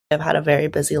I've had a very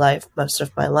busy life most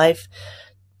of my life,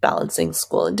 balancing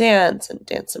school and dance and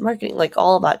marketing, like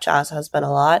all of that jazz has been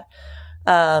a lot.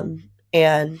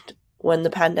 And when the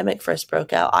pandemic first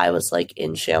broke out, I was like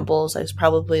in shambles. I was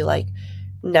probably like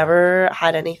never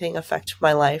had anything affect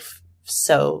my life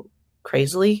so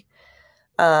crazily.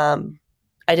 I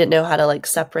didn't know how to like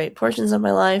separate portions of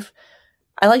my life.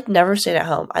 I like never stayed at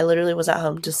home. I literally was at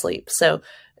home to sleep. So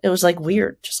it was like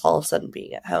weird just all of a sudden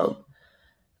being at home.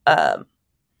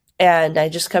 And I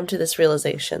just come to this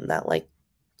realization that like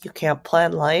you can't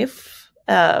plan life.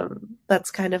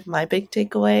 That's kind of my big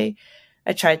takeaway.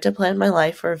 I tried to plan my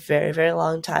life for a very, very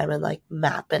long time and like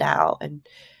map it out and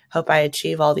hope I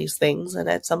achieve all these things. And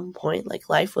at some point, like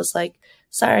life was like,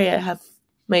 sorry, I have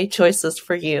made choices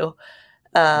for you.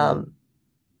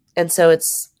 And so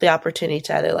it's the opportunity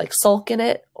to either like sulk in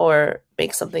it or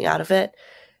make something out of it.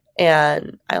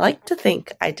 And I like to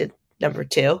think I did number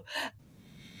two.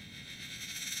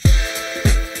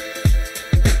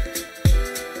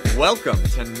 Welcome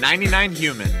to 99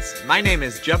 Humans. My name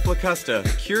is Jeff Lakusta,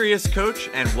 curious coach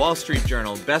and Wall Street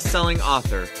Journal best-selling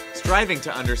author, striving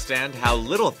to understand how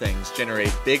little things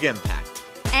generate big impact.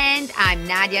 And I'm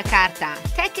Nadia, Carta,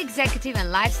 tech executive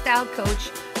and lifestyle coach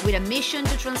with a mission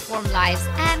to transform lives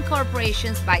and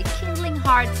corporations by kindling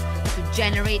hearts to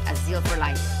generate a zeal for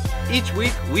life. Each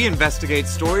week, we investigate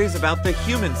stories about the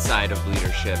human side of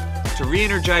leadership to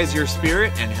re-energize your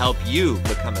spirit and help you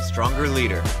become a stronger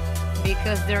leader.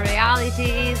 Because the reality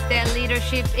is that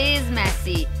leadership is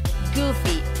messy,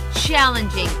 goofy,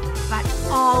 challenging, but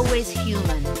always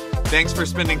human. Thanks for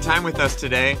spending time with us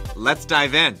today. Let's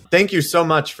dive in. Thank you so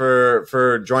much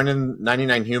for joining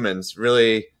 99 Humans.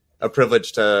 Really a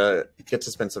privilege to get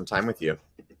to spend some time with you.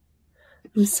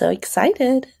 I'm so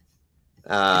excited.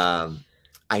 I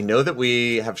know that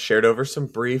we have shared over some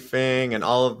briefing and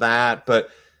all of that, but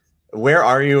where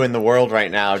are you in the world right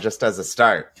now, just as a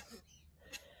start?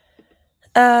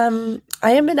 I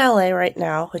am in LA right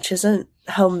now, which isn't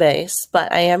home base,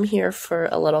 but I am here for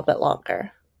a little bit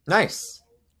longer. Nice.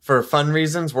 For fun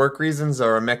reasons, work reasons,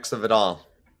 or a mix of it all?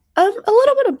 A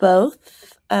little bit of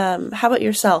both. How about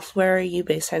yourself? Where are you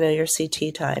based? I know your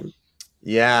CT time.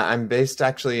 Yeah, I'm based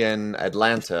actually in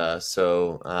Atlanta.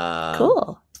 So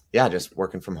cool. Yeah, just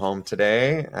working from home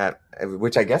today,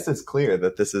 which I guess is clear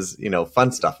that this is,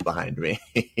 fun stuff behind me.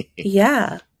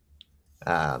 Yeah.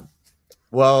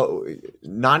 Well,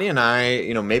 Nadia and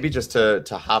I, maybe just to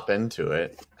hop into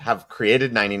it, have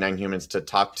created 99 Humans to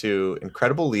talk to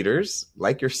incredible leaders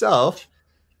like yourself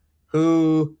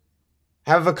who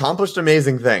have accomplished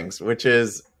amazing things, which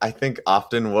is, I think,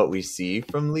 often what we see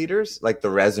from leaders, like the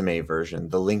resume version,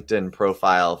 the LinkedIn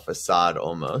profile facade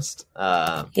almost.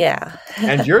 Yeah.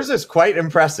 And yours is quite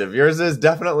impressive. Yours is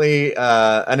definitely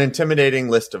an intimidating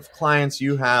list of clients.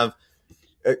 You have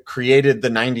created the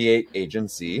NightyEight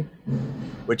agency,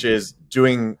 which is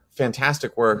doing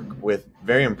fantastic work with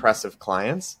very impressive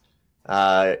clients.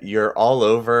 You're all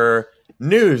over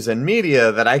news and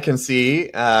media that I can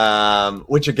see,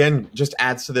 which again just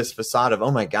adds to this facade of, oh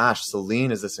my gosh,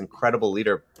 Celine is this incredible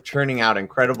leader churning out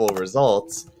incredible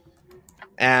results.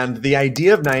 And the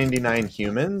idea of 99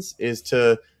 Humans is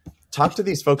to talk to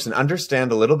these folks and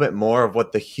understand a little bit more of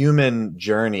what the human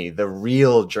journey, the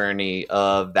real journey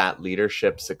of that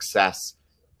leadership success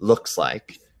looks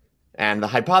like. And the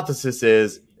hypothesis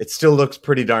is it still looks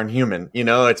pretty darn human.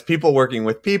 It's people working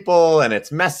with people, and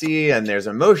it's messy, and there's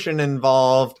emotion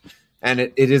involved, and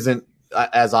it isn't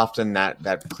as often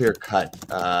that clear cut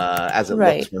as it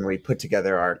looks when we put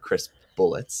together our crisp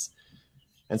bullets.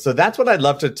 And so that's what I'd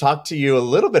love to talk to you a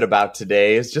little bit about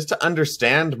today, is just to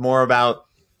understand more about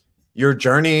your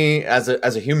journey as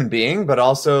a human being, but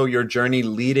also your journey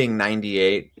leading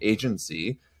NightyEight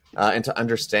agency, and to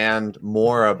understand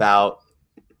more about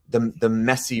the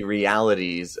messy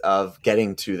realities of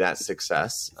getting to that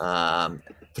success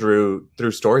through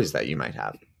stories that you might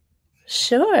have.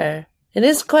 Sure. It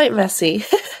is quite messy.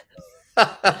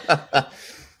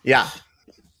 Yeah.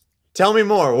 Tell me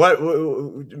more.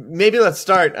 Maybe let's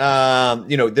start.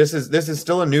 This is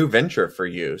still a new venture for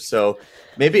you. So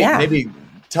maybe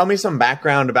tell me some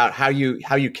background about how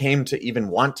you came to even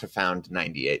want to found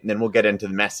NightyEight, and then we'll get into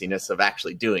the messiness of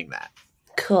actually doing that.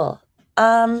 Cool.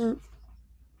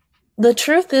 The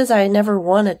truth is I never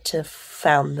wanted to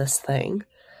found this thing.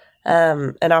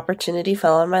 An opportunity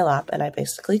fell on my lap and I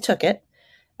basically took it.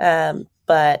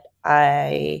 But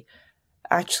I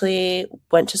actually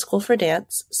went to school for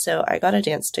dance. So I got a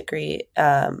dance degree,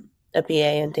 a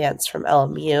BA in dance from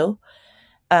LMU,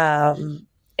 and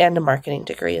a marketing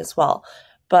degree as well.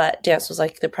 But dance was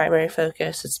like the primary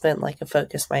focus. It's been like a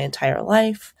focus my entire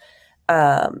life.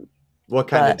 What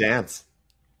kind of dance?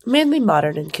 mainly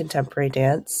modern and contemporary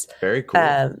dance. Very cool.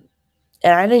 And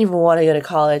I didn't even want to go to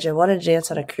college. I wanted to dance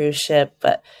on a cruise ship,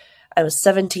 but I was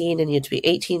 17 and you had to be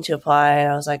 18 to apply.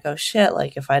 And I was like, oh shit,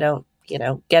 like if I don't,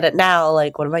 get it now,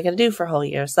 like what am I going to do for a whole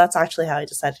year? So that's actually how I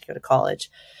decided to go to college.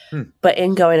 But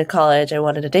in going to college, I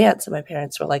wanted to dance. And my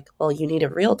parents were like, well, you need a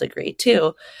real degree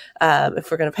too, if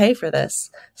we're going to pay for this.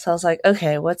 So I was like,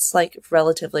 okay, what's like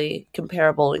relatively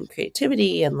comparable in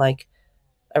creativity and like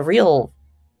a real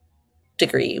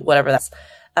degree, whatever that's.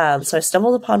 So I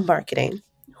stumbled upon marketing,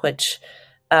 which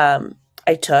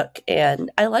I took, and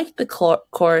I liked the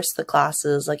course, the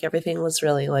classes, like everything was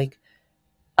really like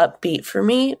upbeat for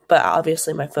me, but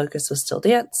obviously my focus was still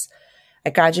dance. I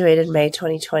graduated May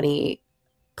 2020,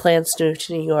 plans to move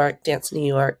to New York, dance in New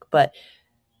York, but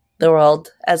the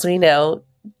world, as we know,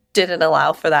 didn't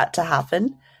allow for that to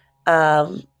happen.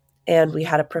 And we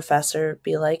had a professor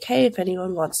be like, hey, if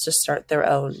anyone wants to start their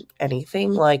own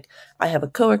anything, like I have a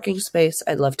co-working space,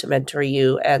 I'd love to mentor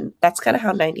you. And that's kind of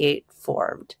how NightyEight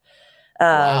formed.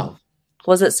 Wow.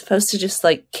 Was it supposed to just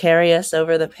like carry us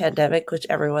over the pandemic, which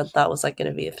everyone thought was like going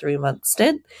to be a 3-month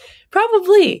stint?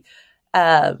 Probably.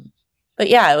 But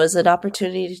yeah, it was an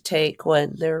opportunity to take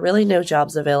when there were really no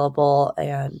jobs available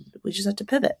and we just had to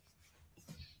pivot.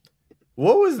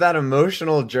 What was that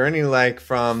emotional journey like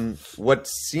from what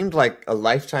seemed like a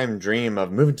lifetime dream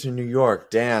of moving to New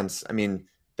York, dance? I mean,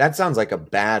 that sounds like a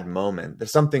bad moment.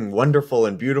 There's something wonderful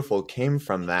and beautiful came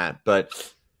from that, but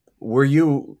were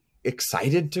you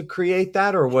excited to create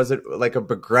that, or was it like a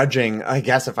begrudging, I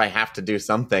guess if I have to do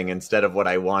something instead of what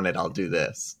I wanted, I'll do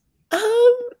this?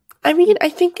 I mean, I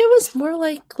think it was more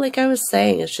like I was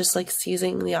saying, it's just like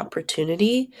seizing the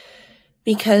opportunity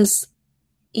because,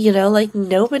 like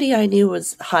nobody I knew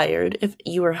was hired. If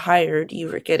you were hired, you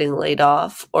were getting laid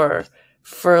off or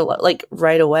for like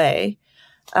right away.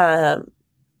 I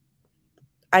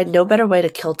had no better way to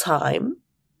kill time.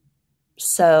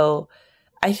 So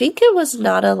I think it was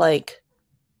not a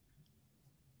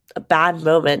bad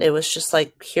moment. It was just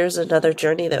like, here's another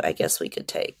journey that I guess we could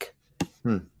take.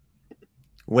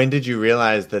 When did you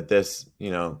realize that this,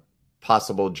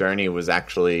 possible journey was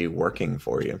actually working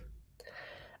for you?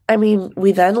 I mean,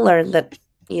 we then learned that,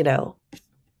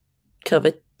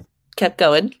 COVID kept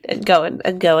going and going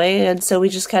and going. And so we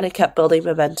just kind of kept building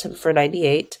momentum for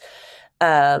NightyEight.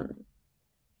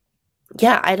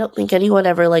 Yeah, I don't think anyone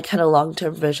ever had a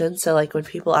long-term vision. So when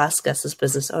people ask us as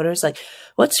business owners,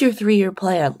 what's your 3-year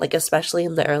plan? Especially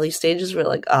in the early stages, we're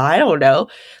like, oh, I don't know.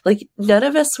 None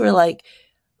of us were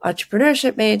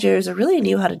entrepreneurship majors or really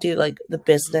knew how to do the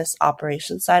business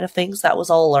operation side of things. That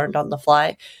was all learned on the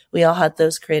fly. We all had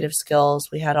those creative skills.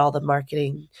 We had all the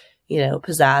marketing,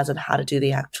 pizzazz and how to do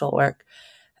the actual work.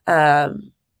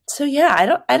 So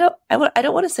yeah, I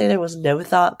don't want to say there was no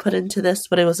thought put into this,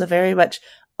 but it was a very much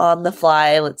on the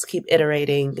fly. Let's keep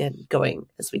iterating and going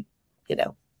as we,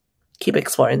 keep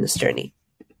exploring this journey.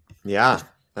 Yeah.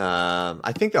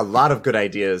 I think a lot of good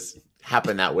ideas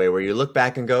happen that way, where you look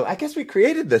back and go, I guess we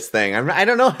created this thing. I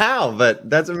don't know how, but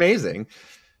that's amazing.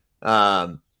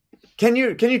 Can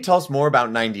you tell us more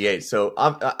about NightyEight? So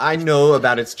I know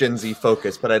about its Gen Z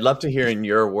focus, but I'd love to hear in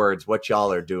your words what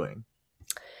y'all are doing.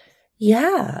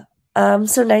 Yeah.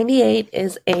 So NightyEight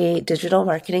is a digital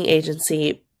marketing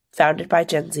agency founded by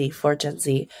Gen Z for Gen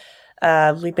Z.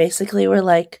 We basically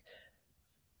were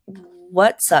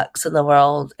what sucks in the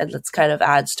world? And that's kind of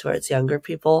adds towards younger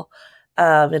people.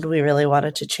 And we really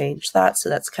wanted to change that. So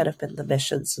that's kind of been the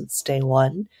mission since day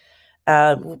one.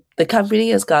 The company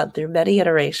has gone through many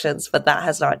iterations, but that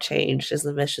has not changed, is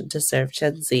the mission to serve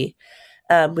Gen Z.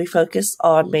 We focus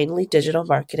on mainly digital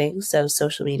marketing, so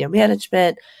social media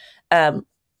management,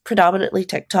 predominantly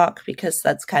TikTok, because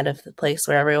that's kind of the place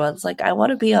where everyone's like, I want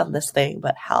to be on this thing,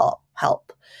 but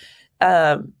help.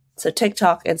 So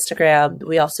TikTok, Instagram,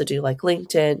 we also do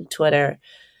LinkedIn, Twitter,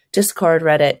 Discord,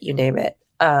 Reddit, you name it.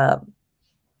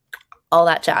 All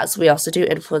that jazz. We also do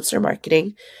influencer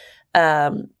marketing.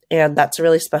 And that's a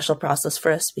really special process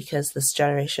for us because this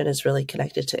generation is really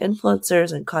connected to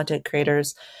influencers and content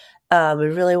creators.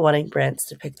 We're really wanting brands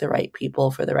to pick the right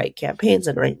people for the right campaigns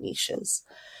and right niches.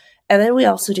 And then we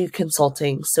also do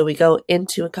consulting. So we go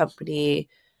into a company,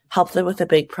 help them with a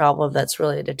big problem that's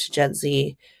related to Gen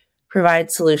Z,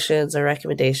 provide solutions or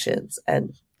recommendations,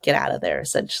 and get out of there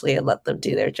essentially and let them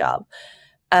do their job.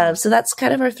 So that's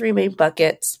kind of our 3 main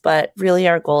buckets, but really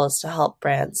our goal is to help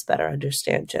brands better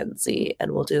understand Gen Z,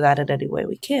 and we'll do that in any way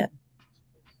we can.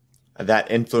 That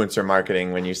influencer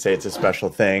marketing, when you say it's a special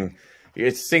thing,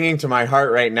 it's singing to my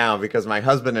heart right now, because my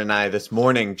husband and I this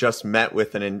morning just met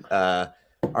with an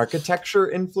architecture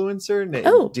influencer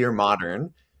named Dear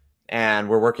Modern. and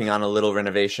we're working on a little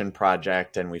renovation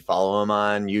project, and we follow him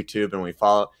on YouTube,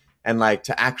 and like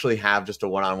to actually have just a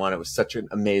one-on-one, it was such an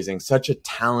amazing, such a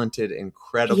talented,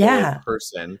 incredible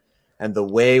person. And the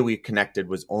way we connected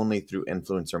was only through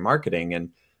influencer marketing. And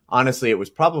honestly, it was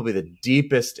probably the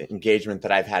deepest engagement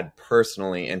that I've had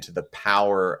personally into the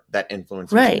power that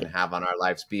influencers can have on our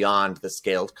lives beyond the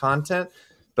scaled content,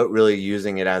 but really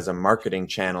using it as a marketing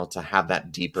channel to have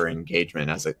that deeper engagement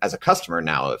as a customer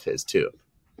now of his too.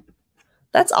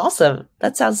 That's awesome.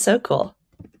 That sounds so cool.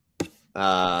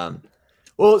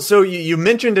 Well, so you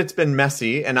mentioned it's been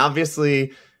messy, and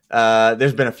obviously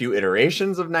there's been a few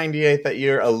iterations of NightyEight that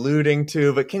you're alluding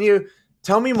to, but can you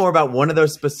tell me more about one of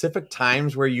those specific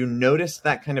times where you noticed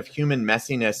that kind of human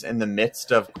messiness in the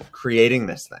midst of creating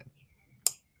this thing?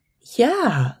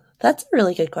 Yeah, that's a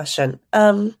really good question.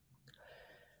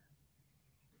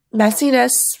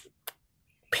 Messiness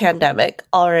pandemic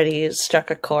already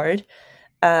struck a chord.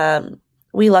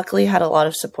 We luckily had a lot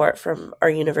of support from our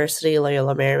university,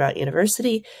 Loyola Marymount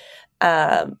University.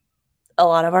 A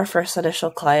lot of our first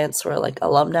initial clients were like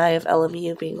alumni of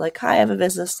LMU being like, hi, I have a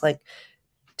business, like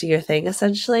do your thing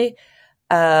essentially.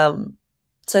 So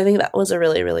I think that was a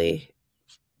really, really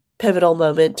pivotal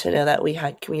moment to know that we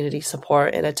had community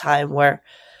support in a time where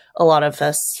a lot of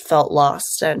us felt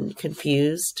lost and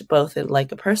confused, both in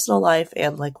like a personal life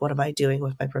and like, what am I doing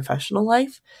with my professional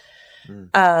life?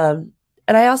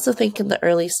 And I also think in the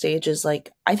early stages,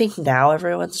 like I think now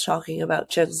everyone's talking about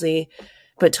Gen Z,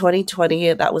 but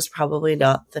 2020, that was probably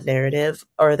not the narrative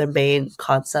or the main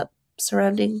concept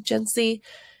surrounding Gen Z.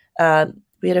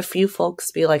 We had a few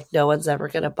folks be like, no one's ever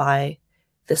going to buy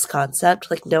this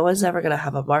concept. Like no one's ever going to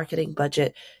have a marketing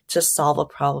budget to solve a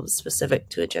problem specific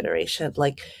to a generation.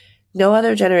 Like no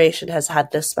other generation has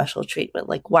had this special treatment.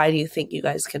 Like, why do you think you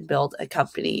guys can build a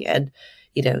company and,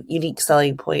 you know, unique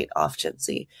selling point off Gen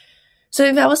Z? So I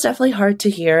think that was definitely hard to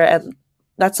hear. And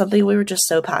that's something we were just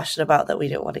so passionate about that we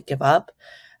didn't want to give up.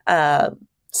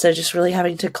 So just really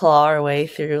having to claw our way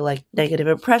through like negative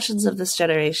impressions of this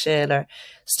generation or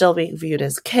still being viewed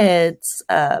as kids.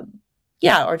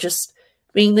 Or just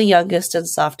being the youngest and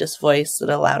softest voice in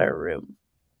a louder room.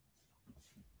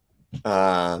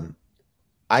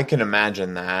 I can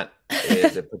imagine that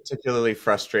is a particularly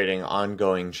frustrating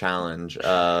ongoing challenge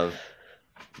of,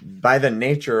 by the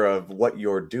nature of what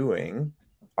you're doing,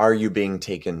 are you being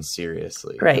taken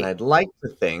seriously? Right. And I'd like to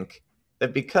think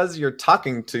that because you're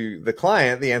talking to the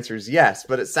client, the answer is yes,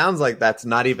 but it sounds like that's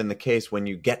not even the case when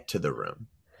you get to the room.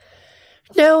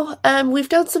 No, we've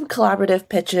done some collaborative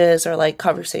pitches or like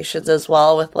conversations as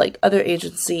well with like other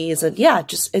agencies. And yeah,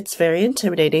 just it's very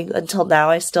intimidating. Until now,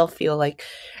 I still feel like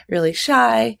really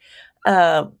shy.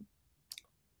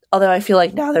 Although I feel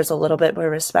like now there's a little bit more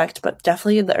respect, but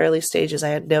definitely in the early stages, I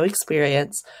had no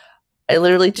experience. I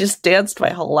literally just danced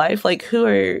my whole life. Like, who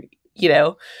are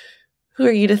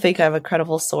you to think I'm a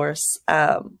credible source?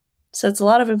 So it's a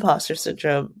lot of imposter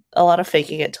syndrome, a lot of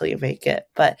faking it till you make it.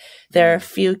 But there are a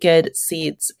few good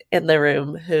seeds in the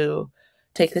room who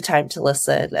take the time to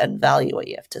listen and value what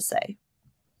you have to say.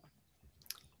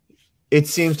 It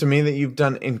seems to me that you've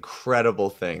done incredible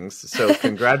things. So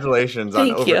congratulations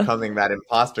on overcoming that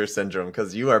imposter syndrome,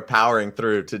 because you are powering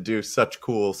through to do such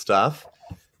cool stuff.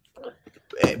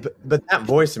 But that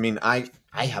voice, I mean, I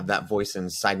have that voice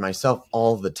inside myself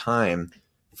all the time.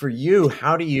 For you,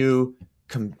 how do you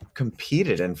compete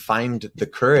it and find the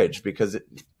courage? Because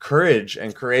courage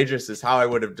and courageous is how I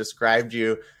would have described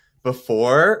you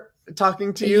before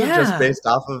talking to you, just based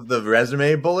off of the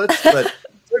resume bullets. But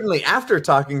certainly after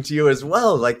talking to you as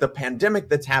well, like the pandemic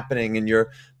that's happening and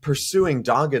you're pursuing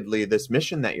doggedly this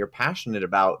mission that you're passionate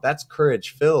about, that's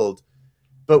courage filled.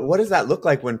 But what does that look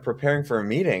like when preparing for a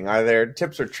meeting? Are there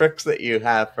tips or tricks that you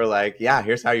have for like,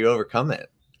 here's how you overcome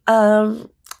it?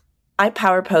 I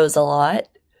power pose a lot.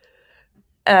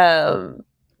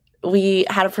 We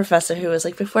had a professor who was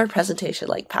like, before a presentation,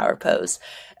 like power pose.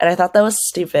 And I thought that was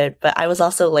stupid, but I was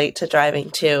also late to driving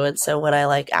too. And so when I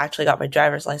like actually got my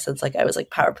driver's license, like I was like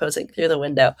power posing through the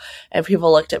window and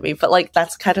people looked at me, but like,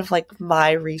 that's kind of like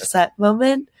my reset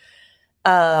moment.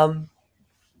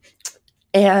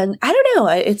 And I don't know,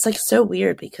 it's like so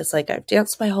weird because like I've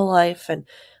danced my whole life and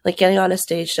like getting on a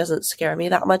stage doesn't scare me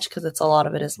that much because it's a lot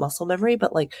of it is muscle memory,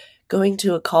 but like going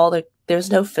to a call,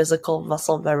 there's no physical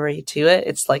muscle memory to it.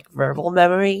 It's like verbal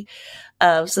memory.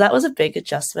 So that was a big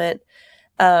adjustment.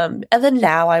 And then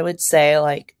now I would say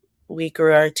like we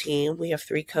grew our team. We have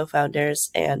 3 co-founders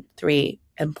and 3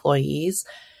 employees.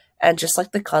 And just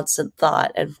like the constant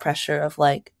thought and pressure of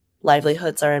like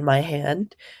livelihoods are in my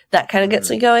hand, that kind of gets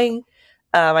me going.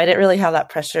 I didn't really have that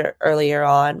pressure earlier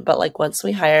on, but like once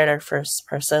we hired our first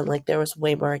person, like there was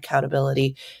way more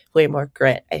accountability, way more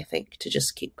grit, I think, to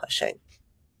just keep pushing.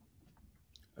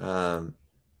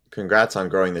 Congrats on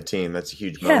growing the team. That's a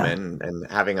huge Yeah. moment, and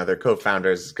having other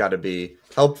co-founders has got to be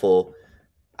helpful.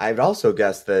 I'd also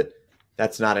guess that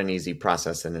that's not an easy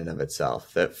process in and of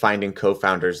itself, that finding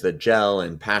co-founders that gel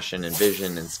in passion and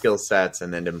vision and skill sets,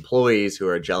 and then employees who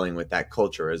are gelling with that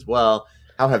culture as well.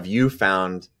 How have you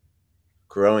found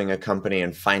growing a company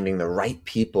and finding the right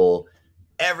people?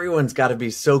 Everyone's got to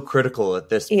be so critical at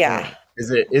this Yeah. point.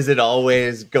 Is it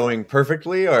always going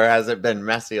perfectly, or has it been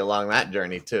messy along that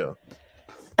journey too?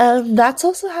 That's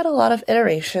also had a lot of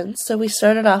iterations. So we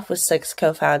started off with 6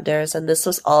 co-founders, and this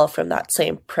was all from that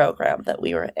same program that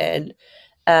we were in.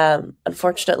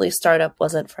 Unfortunately, startup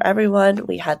wasn't for everyone.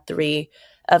 We had 3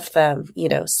 of them,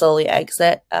 slowly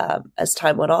exit as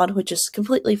time went on, which is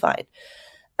completely fine.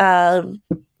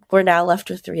 We're now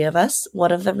left with 3 of us.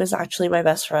 One of them is actually my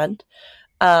best friend.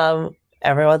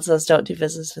 Everyone says don't do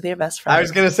business with your best friend. I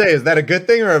was going to say, is that a good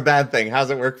thing or a bad thing?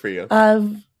 How's it work for you?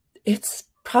 It's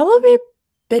probably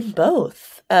been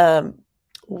both.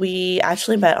 We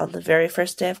actually met on the very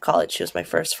first day of college. She was my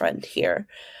first friend here,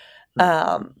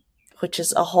 which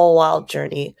is a whole wild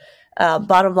journey.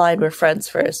 Bottom line, we're friends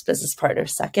first, business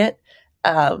partners second.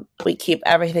 We keep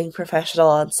everything professional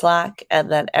on Slack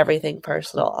and then everything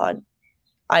personal on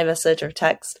iMessage or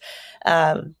text.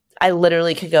 I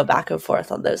literally could go back and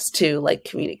forth on those 2 like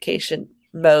communication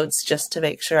modes just to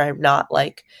make sure I'm not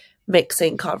like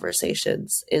mixing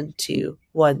conversations into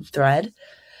one thread.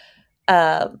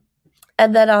 And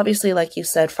then obviously, like you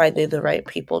said, finding the right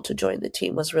people to join the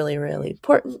team was really, really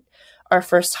important. Our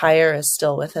first hire is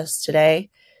still with us today.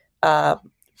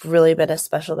 Really been a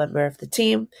special member of the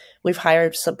team. We've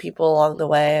hired some people along the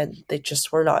way and they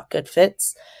just were not good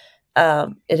fits.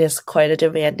 It is quite a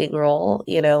demanding role.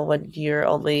 When you're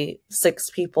only 6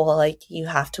 people, like you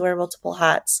have to wear multiple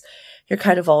hats. You're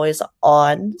kind of always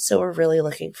on. So we're really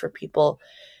looking for people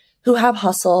who have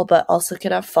hustle, but also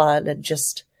can have fun and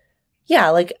just,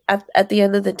 like at the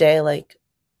end of the day, like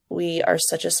we are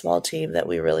such a small team that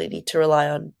we really need to rely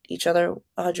on each other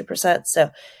 100%.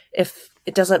 So if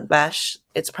it doesn't mesh,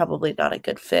 it's probably not a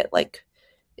good fit, like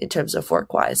in terms of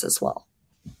work wise as well.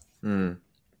 When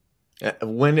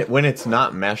it's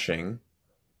not meshing,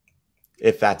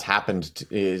 if that's happened,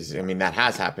 that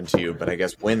has happened to you, but I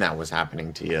guess when that was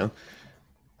happening to you,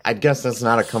 I guess that's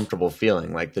not a comfortable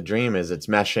feeling. Like the dream is it's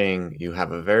meshing, you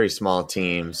have a very small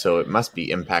team, so it must be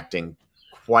impacting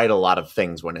quite a lot of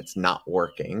things when it's not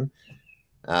working.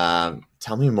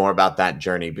 Tell me more about that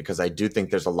journey, because I do think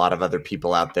there's a lot of other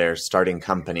people out there starting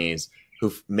companies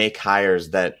who make hires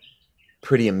that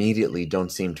pretty immediately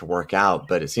don't seem to work out,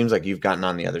 but it seems like you've gotten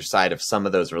on the other side of some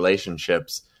of those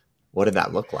relationships. What did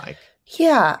that look like?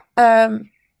 Yeah.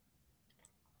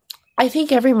 I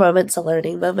think every moment's a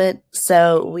learning moment.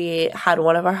 So we had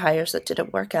one of our hires that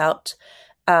didn't work out,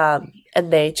 and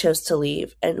they chose to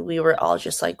leave. And we were all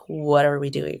just like, what are we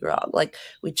doing wrong? Like,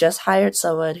 we just hired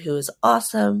someone who is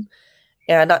awesome.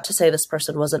 And not to say this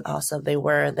person wasn't awesome. They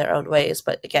were in their own ways.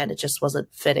 But again, it just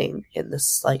wasn't fitting in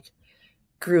this like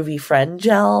groovy friend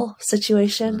gel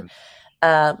situation.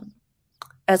 Mm-hmm.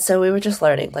 And so we were just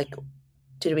learning, like,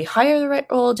 did we hire the right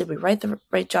role? Did we write the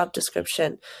right job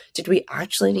description? Did we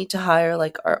actually need to hire?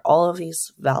 Like, are all of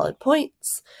these valid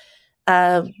points?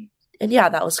 And yeah,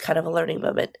 that was kind of a learning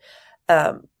moment.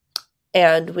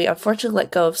 And we unfortunately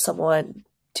let go of someone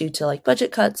due to like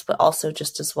budget cuts, but also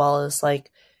just as well as like,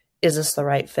 is this the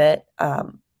right fit?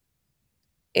 And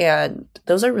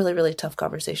those are really, really tough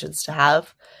conversations to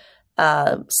have.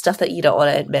 Stuff that you don't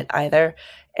want to admit either.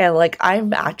 And like,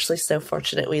 I'm actually so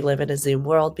fortunate we live in a Zoom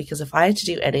world, because if I had to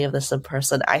do any of this in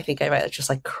person, I think I might just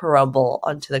like crumble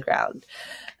onto the ground.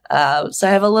 So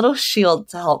I have a little shield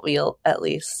to help me at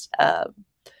least.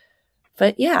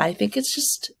 But yeah, I think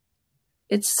it's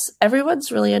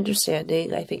everyone's really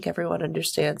understanding. I think everyone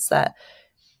understands that,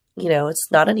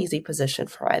 it's not an easy position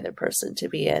for either person to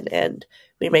be in. And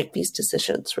we make these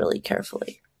decisions really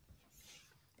carefully.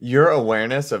 Your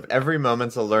awareness of every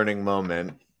moment's a learning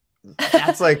moment.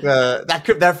 That's like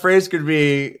that phrase could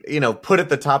be, put at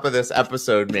the top of this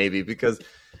episode maybe, because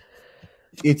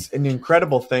it's an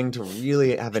incredible thing to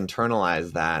really have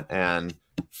internalized that. And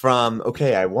from,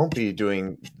 okay, I won't be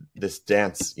doing this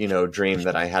dance, dream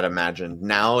that I had imagined.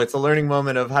 Now it's a learning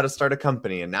moment of how to start a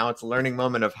company. And now it's a learning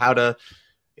moment of how to,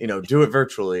 do it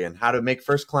virtually, and how to make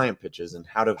first client pitches, and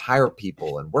how to hire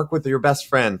people and work with your best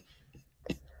friend.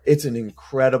 It's an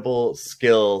incredible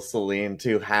skill, Celine,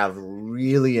 to have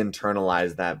really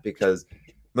internalized that, because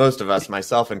most of us,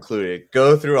 myself included,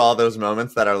 go through all those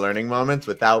moments that are learning moments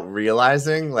without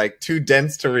realizing, like too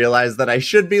dense to realize that I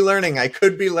should be learning. I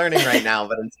could be learning right now,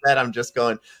 but instead I'm just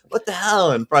going, what the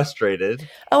hell? And frustrated.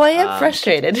 Oh, I am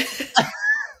frustrated.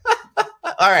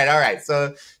 All right.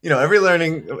 So, every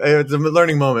learning, it's a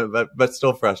learning moment, but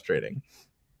still frustrating.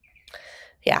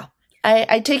 Yeah.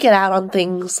 I take it out on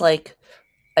things like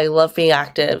I love being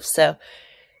active. So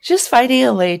just finding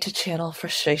a way to channel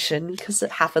frustration because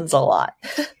it happens a lot.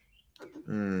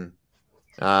 Can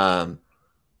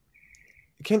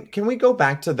we go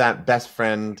back to that best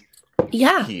friend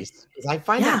piece? Because I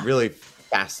find it really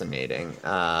fascinating.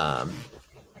 And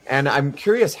I'm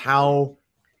curious how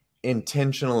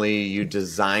intentionally you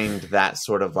designed that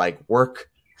sort of like work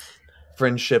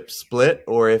friendship split,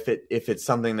 or if it's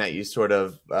something that you sort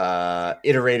of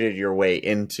iterated your way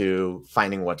into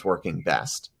finding what's working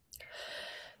best.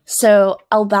 So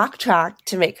I'll backtrack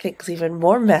to make things even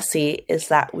more messy, is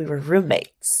that we were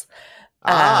roommates.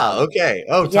 Okay.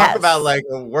 Oh, talk about like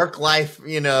a work life,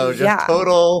 just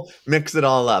total mix it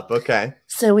all up. Okay.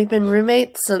 So we've been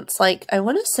roommates since like, I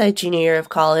want to say junior year of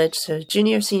college. So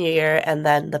junior, senior year, and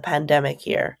then the pandemic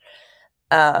year.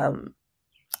 And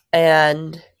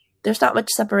there's not much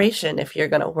separation if you're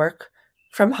going to work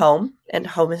from home, and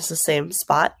home is the same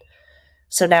spot.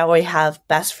 So now we have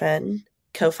best friend,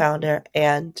 co-founder,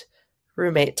 and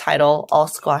roommate title all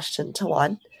squashed into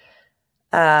one.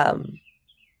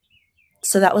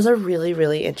 So that was a really,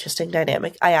 really interesting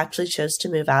dynamic. I actually chose to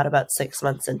move out about 6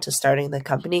 months into starting the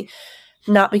company,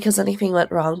 not because anything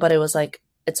went wrong, but it was like,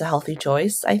 it's a healthy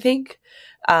choice, I think.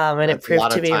 And it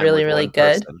proved to be really, really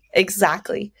good. Person.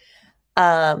 Exactly.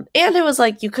 And it was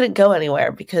like, you couldn't go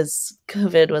anywhere because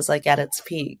COVID was like at its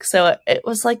peak. So it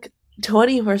was like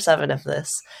 24/7 of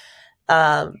this.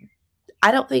 I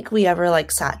don't think we ever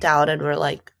like sat down and were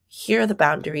like, here are the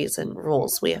boundaries and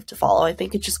rules we have to follow. I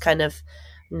think it just kind of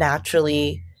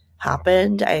naturally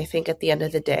happened. I think at the end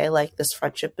of the day, like this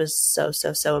friendship is so,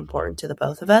 so, so important to the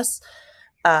both of us,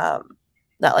 that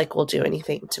like we'll do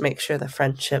anything to make sure the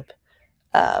friendship,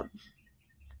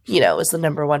 is the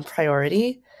number one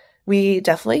priority. We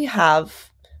definitely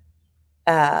have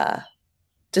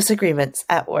disagreements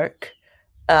at work.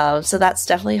 So that's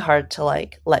definitely hard to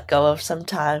like let go of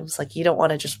sometimes. Like you don't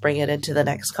want to just bring it into the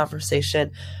next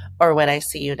conversation or when I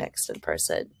see you next in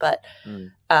person. But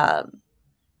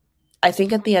I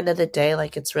think at the end of the day,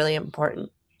 like it's really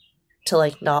important to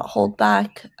like not hold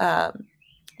back.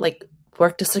 Like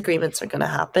work disagreements are going to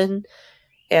happen.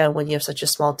 And when you have such a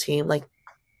small team, like,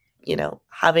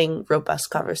 having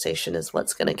robust conversation is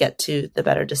what's going to get to the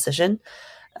better decision.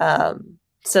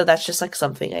 So that's just like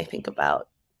something I think about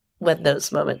when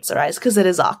those moments arise, because it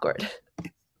is awkward.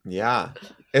 Yeah.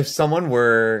 If someone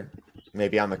were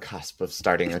maybe on the cusp of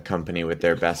starting a company with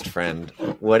their best friend,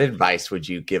 what advice would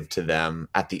you give to them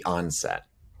at the onset?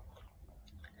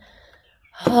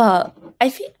 I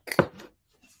think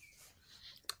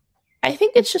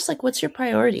it's just like, what's your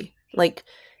priority? Like,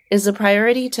 is the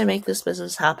priority to make this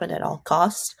business happen at all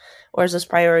costs? Or is this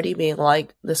priority being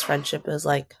like, this friendship is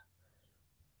like,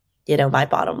 my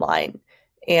bottom line?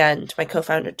 And my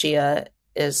co-founder, Gia,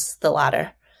 is the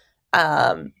latter.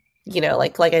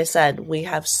 Like I said, we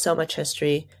have so much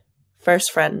history.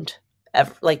 First friend,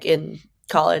 like in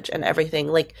college and everything.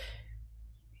 Like,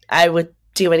 I would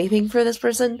do anything for this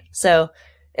person. So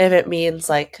if it means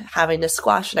like having to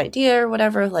squash an idea or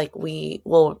whatever, like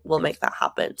we'll make that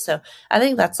happen. So I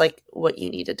think that's like what you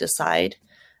need to decide.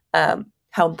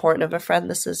 How important of a friend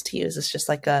this is to you. Is it's just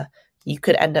like you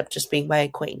could end up just being my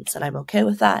acquaintance, and I'm okay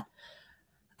with that.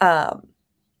 And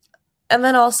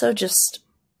then also just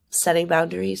setting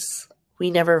boundaries.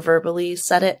 We never verbally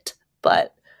said it,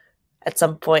 but at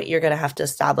some point you're going to have to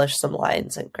establish some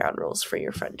lines and ground rules for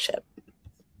your friendship.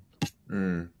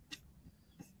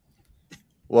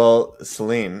 Well,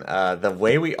 Celine, the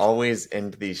way we always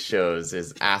end these shows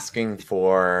is asking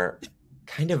for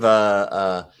kind of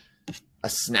a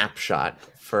snapshot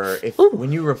for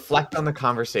when you reflect on the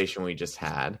conversation we just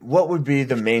had, what would be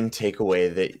the main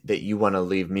takeaway that you want to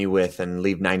leave me with and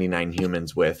leave 99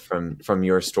 humans with from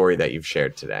your story that you've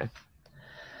shared today?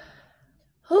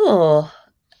 Oh,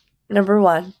 number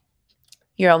one,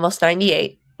 you're almost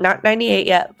 98. Not 98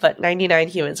 yet, but 99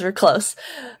 humans. We're close.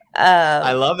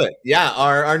 I love it. Yeah,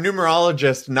 our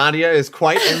numerologist, Nadia, is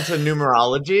quite into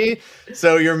numerology.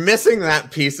 So you're missing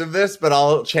that piece of this, but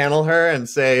I'll channel her and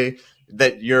say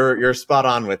that you're spot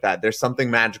on with that. There's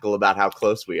something magical about how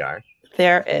close we are.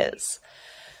 There is.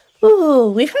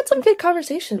 Ooh, we've had some good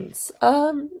conversations.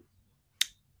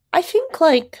 I think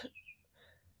like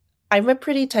I'm a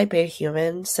pretty type A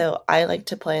human, so I like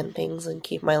to plan things and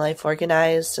keep my life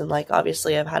organized. And like,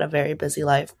 obviously, I've had a very busy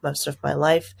life most of my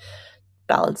life,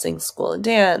 balancing school and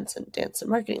dance and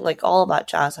marketing. Like, all of that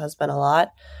jazz has been a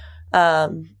lot.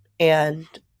 And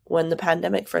when the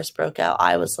pandemic first broke out,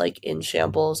 I was like in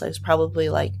shambles. I was probably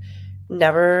like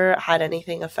never had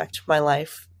anything affect my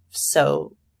life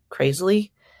so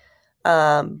crazily.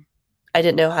 I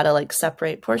didn't know how to like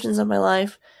separate portions of my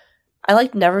life. I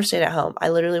like never stayed at home. I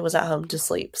literally was at home to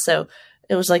sleep. So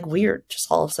it was like weird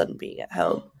just all of a sudden being at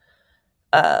home.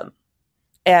 Um,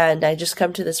 and I just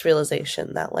come to this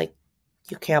realization that like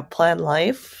you can't plan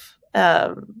life.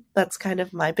 That's kind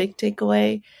of my big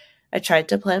takeaway. I tried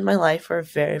to plan my life for a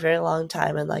very, very long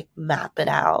time and like map it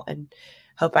out and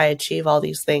hope I achieve all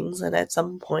these things. And at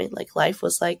some point, like life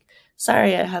was like,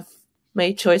 sorry, I have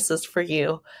made choices for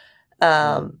you.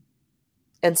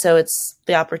 And so it's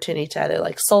the opportunity to either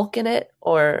like sulk in it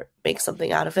or make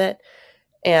something out of it.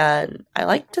 And I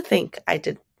like to think I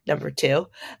did number two.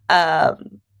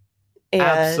 And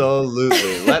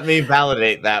Absolutely. Let me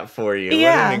validate that for you.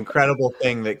 Yeah. What an incredible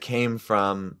thing that came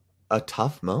from a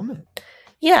tough moment.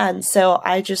 Yeah. And so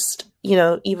I just,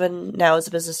 even now as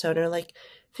a business owner, like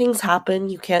things happen.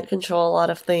 You can't control a lot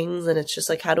of things. And it's just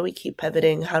like, how do we keep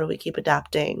pivoting? How do we keep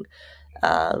adapting?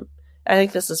 I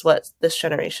think this is what this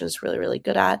generation is really, really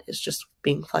good at, is just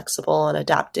being flexible and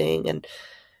adapting and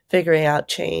figuring out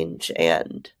change.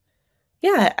 And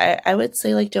yeah, I would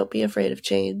say like, don't be afraid of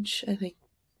change. I think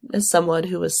as someone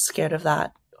who was scared of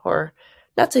that, or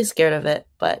not say scared of it,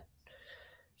 but,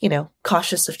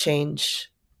 cautious of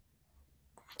change,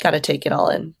 got to take it all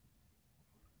in.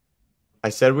 I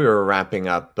said we were wrapping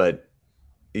up, but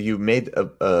you made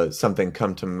something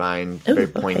come to mind very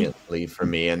poignantly for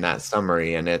me in that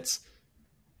summary, and it's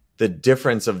the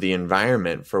difference of the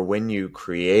environment for when you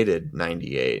created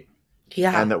NightyEight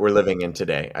and that we're living in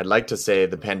today. I'd like to say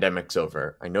the pandemic's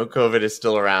over. I know COVID is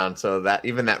still around, so that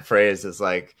even that phrase is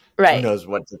like, who knows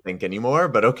what to think anymore,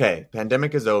 but okay,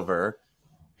 pandemic is over.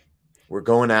 We're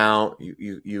going out.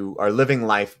 You are living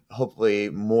life hopefully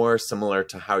more similar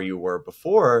to how you were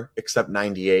before, except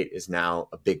NightyEight is now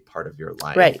a big part of your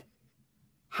life. Right.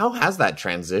 How has that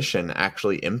transition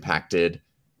actually impacted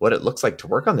what it looks like to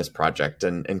work on this project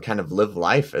and kind of live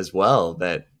life as well?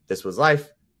 That this was life,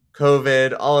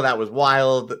 COVID, all of that was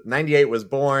wild. NightyEight was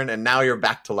born, and now you're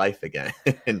back to life again.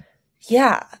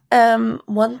 Yeah.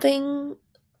 One thing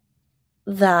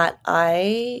that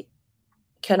I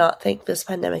cannot thank this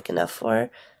pandemic enough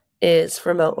for is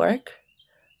remote work.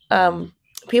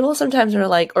 People sometimes are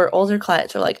like, or older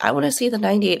clients are like, I want to see the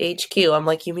NightyEight HQ. I'm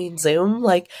like, you mean Zoom?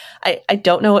 Like, I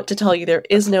don't know what to tell you. There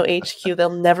is no HQ. There'll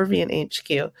never be an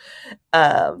HQ.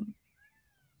 And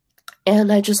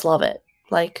I just love it.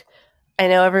 Like, I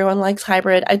know everyone likes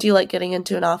hybrid. I do like getting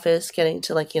into an office, getting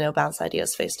to like, bounce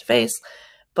ideas face to face.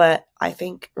 But I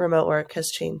think remote work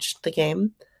has changed the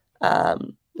game.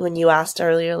 When you asked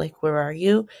earlier, like, where are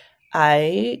you?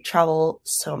 I travel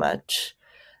so much.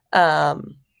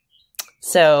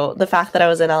 So the fact that I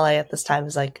was in LA at this time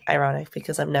is like ironic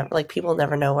because I'm never like, people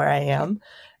never know where I am.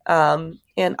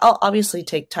 And I'll obviously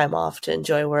take time off to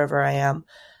enjoy wherever I am,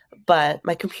 but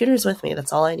my computer's with me.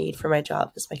 That's all I need for my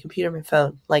job is my computer, my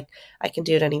phone. Like I can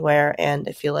do it anywhere. And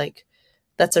I feel like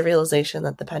that's a realization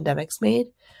that the pandemic's made.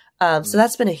 So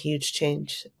that's been a huge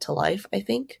change to life, I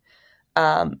think.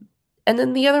 And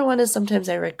then the other one is sometimes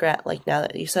I regret, like now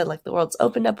that you said, like the world's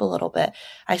opened up a little bit,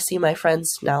 I see my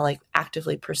friends now like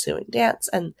actively pursuing dance.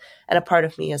 And a part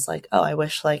of me is like, oh, I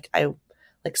wish like I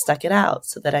like stuck it out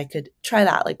so that I could try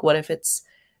that. Like, what if it's,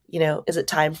 is it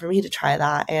time for me to try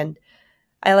that? And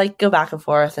I like go back and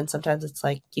forth. And sometimes it's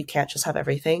like, you can't just have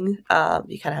everything.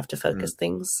 You kind of have to focus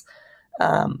things.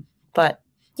 But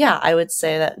yeah, I would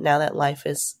say that now that life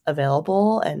is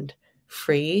available and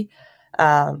free,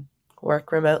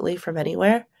 work remotely from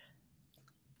anywhere,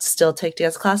 still take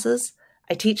dance classes.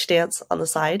 I teach dance on the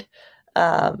side,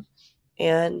 and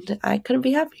I couldn't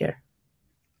be happier.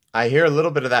 I hear a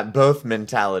little bit of that both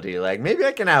mentality, like maybe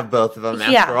I can have both of them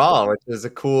after all, which is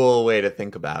a cool way to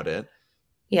think about it.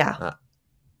 Yeah.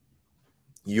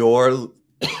 Your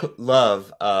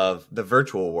love of the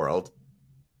virtual world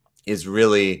is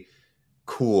really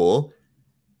cool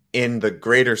in the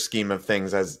greater scheme of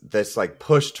things as this like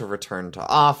push to return to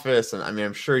office. And I mean,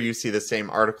 I'm sure you see the same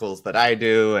articles that I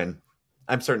do, and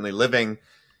I'm certainly living.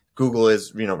 Google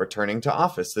is, returning to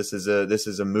office. This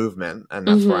is a movement, and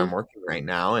that's where I'm working right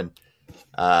now. And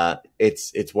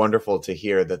it's wonderful to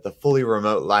hear that the fully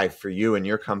remote life for you and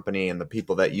your company and the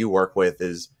people that you work with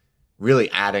is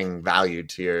really adding value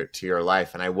to your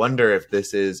life. And I wonder if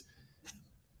this is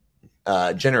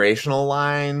generational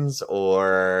lines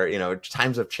or,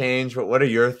 times of change. But what are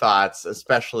your thoughts,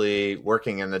 especially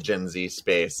working in the Gen Z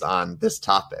space, on this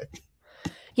topic?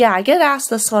 Yeah, I get asked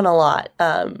this one a lot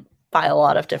by a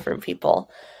lot of different people.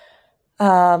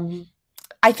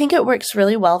 I think it works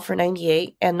really well for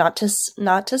NightyEight, and not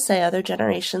to say other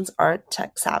generations aren't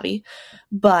tech savvy,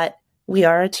 but we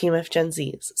are a team of Gen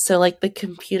Zs. So like the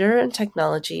computer and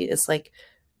technology is like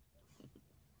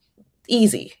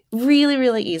easy, really,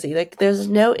 really easy. Like there's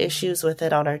no issues with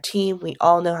it on our team. We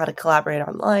all know how to collaborate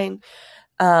online.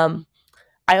 I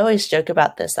always joke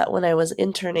about this, that when I was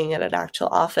interning at an actual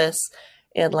office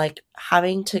and like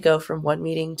having to go from one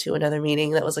meeting to another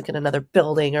meeting that was like in another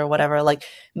building or whatever, like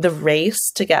the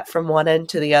race to get from one end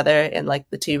to the other in like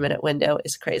the 2-minute window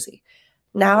is crazy.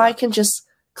 Now I can just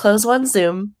close one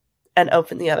Zoom and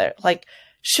open the other. Like,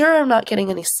 sure, I'm not getting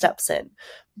any steps in,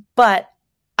 but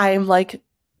I'm like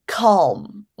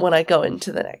calm when I go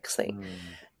into the next thing.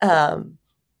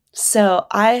 So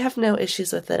I have no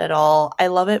issues with it at all. I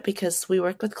love it because we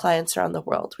work with clients around the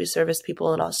world. We service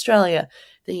people in Australia,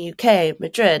 the UK,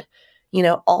 Madrid,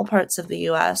 all parts of the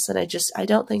US. And I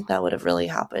don't think that would have really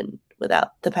happened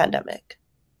without the pandemic.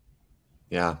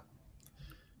 Yeah.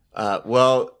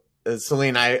 Well,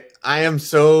 Celine, I am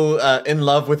so in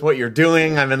love with what you're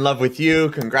doing. I'm in love with you.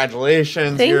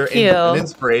 Congratulations. Thank you. An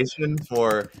inspiration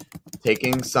for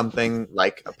taking something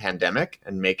like a pandemic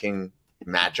and making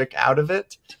magic out of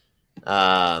it.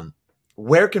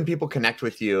 Where can people connect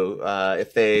with you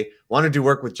if they want to do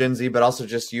work with Gen Z, but also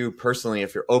just you personally,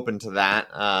 if you're open to that?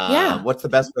 What's the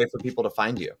best way for people to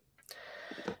find you?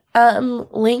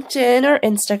 LinkedIn or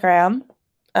Instagram.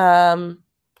 You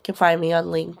can find me on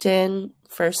LinkedIn.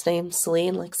 First name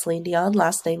Celine, like Celine Dion.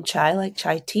 Last name Chai, like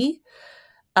chai tea.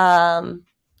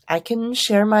 I can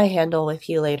share my handle with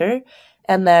you later.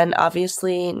 And then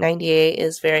obviously NightyEight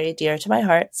is very dear to my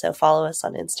heart. So follow us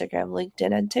on Instagram,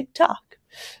 LinkedIn, and TikTok.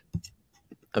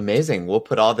 Amazing. We'll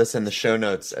put all this in the show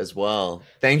notes as well.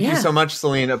 Thank you so much,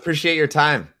 Celine. Appreciate your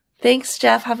time. Thanks,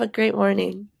 Jeff. Have a great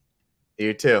morning.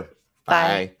 You too.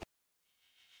 Bye.